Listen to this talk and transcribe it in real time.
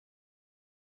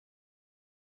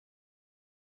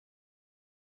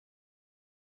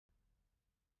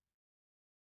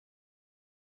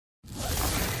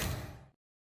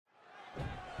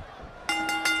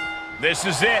This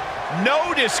is it. No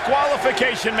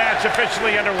disqualification match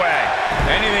officially underway.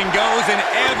 Anything goes and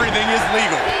everything is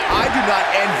legal. I do not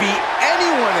envy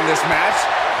anyone in this match,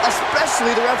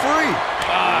 especially the referee.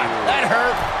 That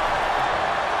hurt.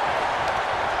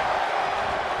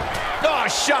 Oh,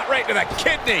 shot right to the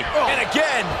kidney. And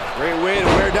again. Great way to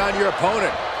wear down your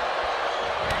opponent.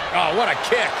 Oh, what a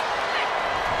kick.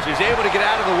 She's able to get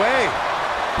out of the way.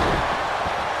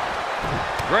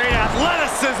 Great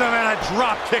athleticism and a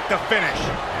drop kick to finish.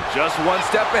 Just one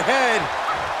step ahead.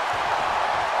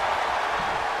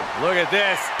 Look at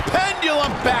this.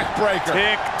 Pendulum backbreaker.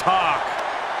 Tick-tock.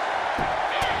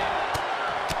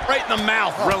 Right in the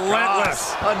mouth.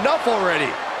 Relentless. Enough already.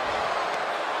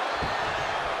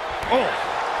 Oh.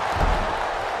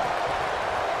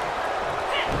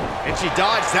 And she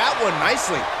dodged that one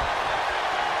nicely.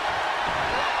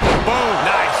 Boom.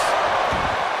 Nice.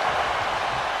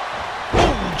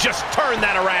 Boom. Just turn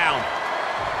that around.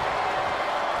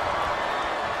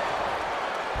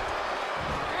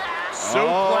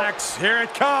 Suplex. Here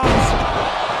it comes.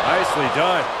 Nicely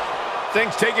done.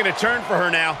 Things taking a turn for her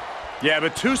now. Yeah,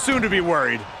 but too soon to be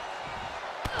worried.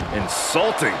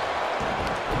 Insulting.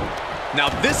 Now,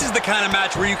 this is the kind of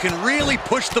match where you can really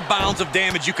push the bounds of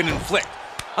damage you can inflict.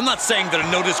 I'm not saying that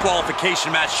a no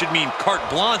disqualification match should mean carte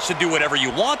blanche to do whatever you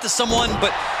want to someone,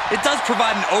 but it does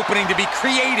provide an opening to be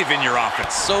creative in your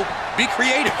offense, so be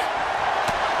creative.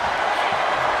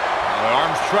 The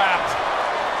arm's trapped.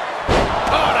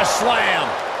 Oh, and a slam.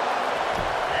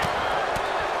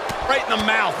 Right in the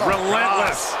mouth.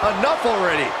 Relentless. Enough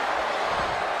already.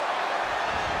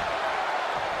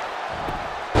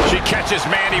 She catches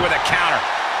Mandy with a counter.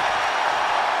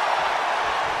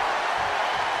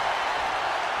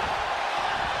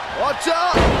 Watch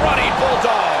out! Running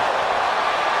bulldog.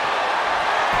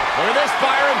 Look at this,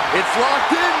 Byron. It's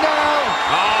locked in now.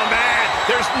 Oh, man.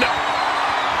 There's no...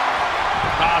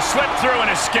 slipped through and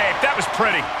escaped. That was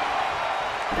pretty.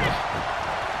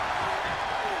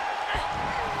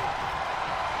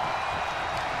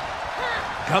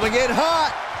 Coming in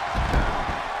hot.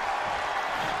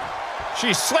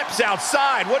 She slips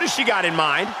outside. What has she got in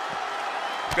mind?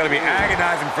 It's got to be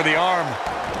agonizing for the arm.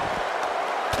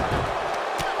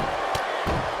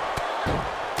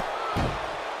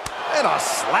 And a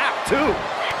slap, too.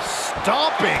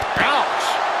 Stomping. Ouch.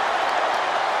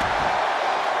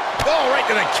 Oh, right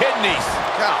to the kidneys.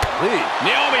 Golly.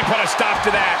 Naomi put a stop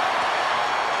to that.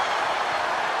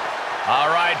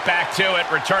 All right, back to it.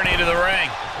 Returning to the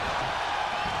ring.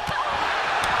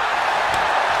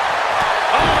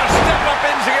 Oh, a step-up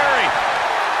enziguri.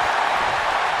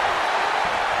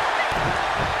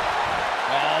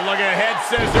 Oh, look at head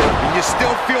scissor. And you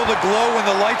still feel the glow when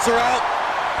the lights are out?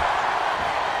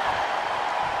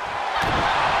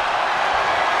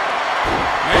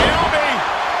 Naomi,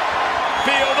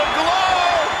 feel the glow.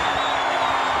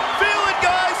 Feel it,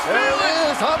 guys, There feel it it.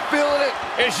 is. I'm feeling it.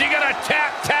 Is she gonna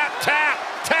tap, tap, tap,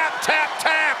 tap, tap,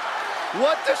 tap?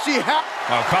 What does she have?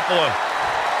 A couple of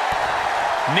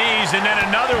knees and then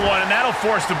another one, and that'll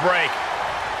force the break.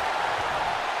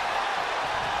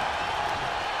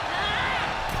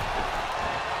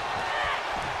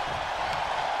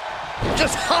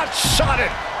 Just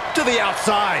hot-shotted to the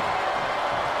outside.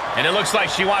 And it looks like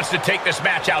she wants to take this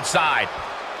match outside.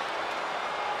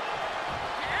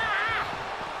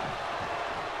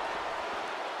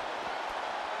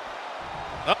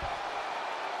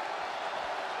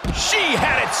 She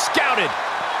had it scouted.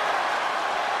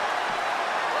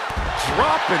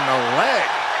 Dropping the leg.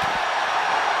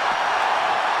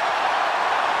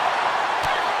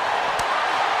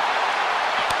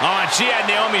 Oh, and she had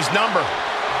Naomi's number.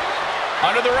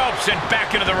 Under the ropes and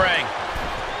back into the ring.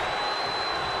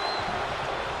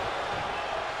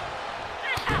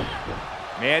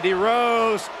 Mandy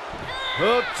Rose.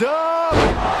 Hooked up.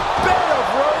 Bed of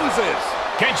roses.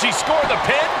 Can she score the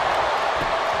pin?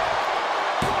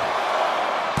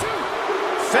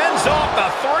 Fends off the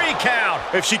 3 count.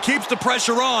 If she keeps the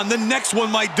pressure on, the next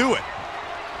one might do it.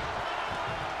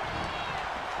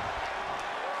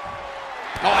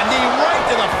 Oh, a knee right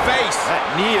to the face. That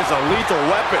knee is a lethal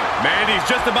weapon. Mandy's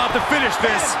just about to finish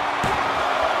this.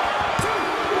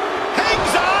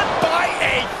 Hangs on by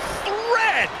a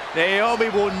thread. Naomi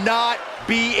will not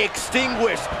be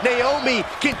extinguished. Naomi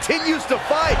continues to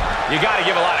fight. You got to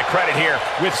give a lot of credit here,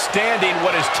 withstanding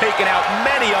what has taken out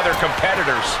many other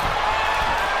competitors.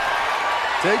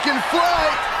 Taking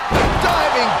flight.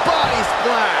 Diving body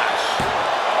splash.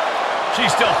 She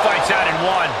still fights out in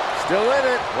one. Still in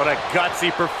it. What a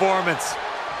gutsy performance.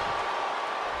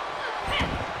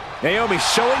 Naomi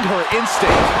showing her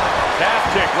instinct.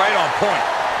 Calf kick right on point.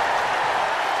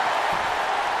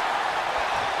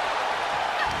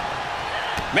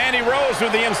 Mandy Rose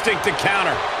with the instinct to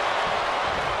counter.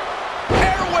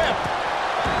 Air whip.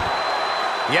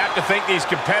 You have to think these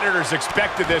competitors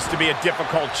expected this to be a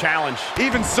difficult challenge.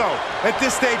 Even so, at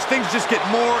this stage, things just get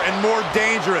more and more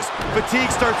dangerous. Fatigue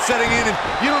starts setting in, and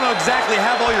you don't know exactly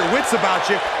have all your wits about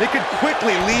you. It could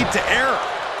quickly lead to error.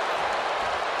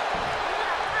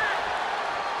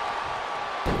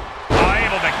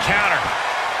 Able to counter.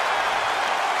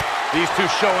 These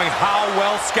two showing how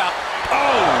well scout.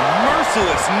 Oh,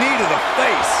 merciless knee to the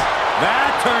face.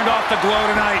 That turned off the glow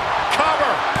tonight.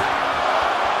 Cover.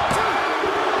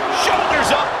 Shoulders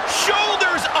up.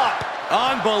 Shoulders up.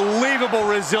 Unbelievable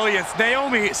resilience.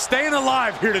 Naomi staying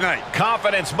alive here tonight.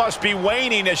 Confidence must be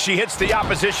waning as she hits the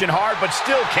opposition hard, but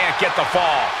still can't get the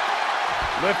fall.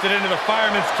 Lifted into the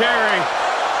fireman's carry.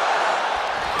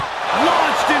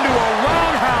 Launched into a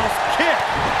roundhouse kick.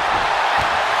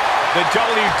 The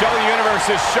WWE Universe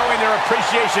is showing their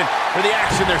appreciation for the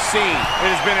action they're seeing.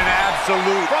 It has been an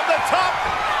absolute... From the top.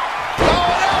 Oh,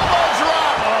 an elbow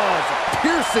drop. Oh, it's a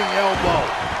piercing elbow.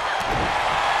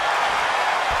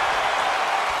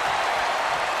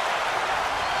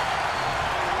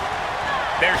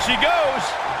 There she goes.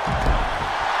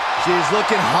 She's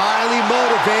looking highly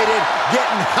motivated,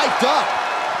 getting hyped up.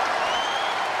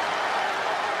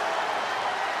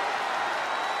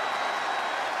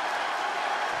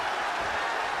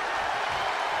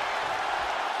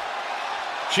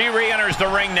 She re-enters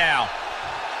the ring now.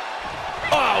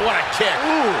 Oh, what a kick.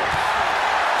 Ooh.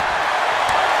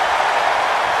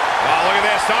 Oh, look at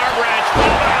this arm wrench.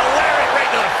 Oh, a lariat right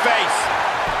to the face.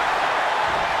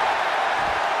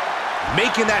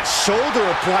 Making that shoulder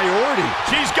a priority.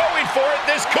 She's going for it.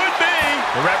 This could be.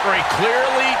 The referee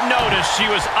clearly noticed she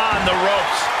was on the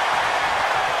ropes.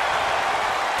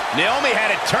 Naomi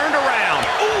had it turned around.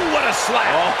 Ooh, what a slap.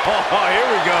 Oh, here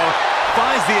we go.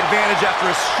 Finds the advantage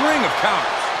after a string of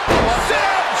counters.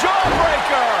 Sit-up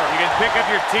jawbreaker. You can pick up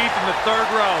your teeth in the third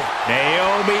row.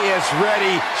 Naomi is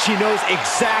ready. She knows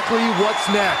exactly what's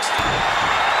next.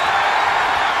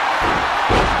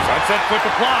 Sunset flip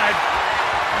applied.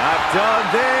 Not done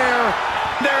there.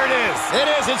 There it is. It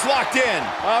is. It's locked in.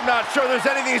 I'm not sure there's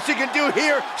anything she can do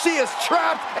here. She is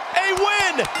trapped. A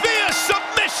win via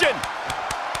submission.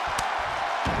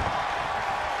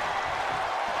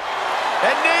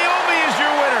 And Naomi is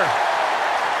your winner.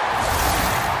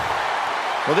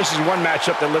 Well, this is one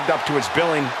matchup that lived up to its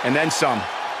billing, and then some.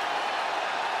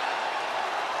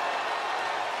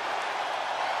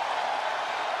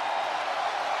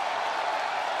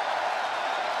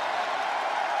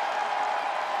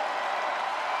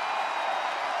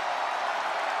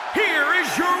 Here is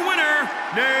your winner,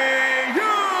 Naomi.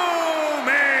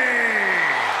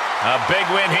 A big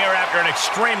win here after an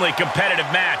extremely competitive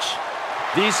match.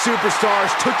 These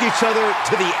superstars took each other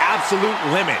to the absolute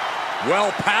limit.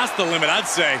 Well past the limit, I'd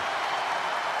say.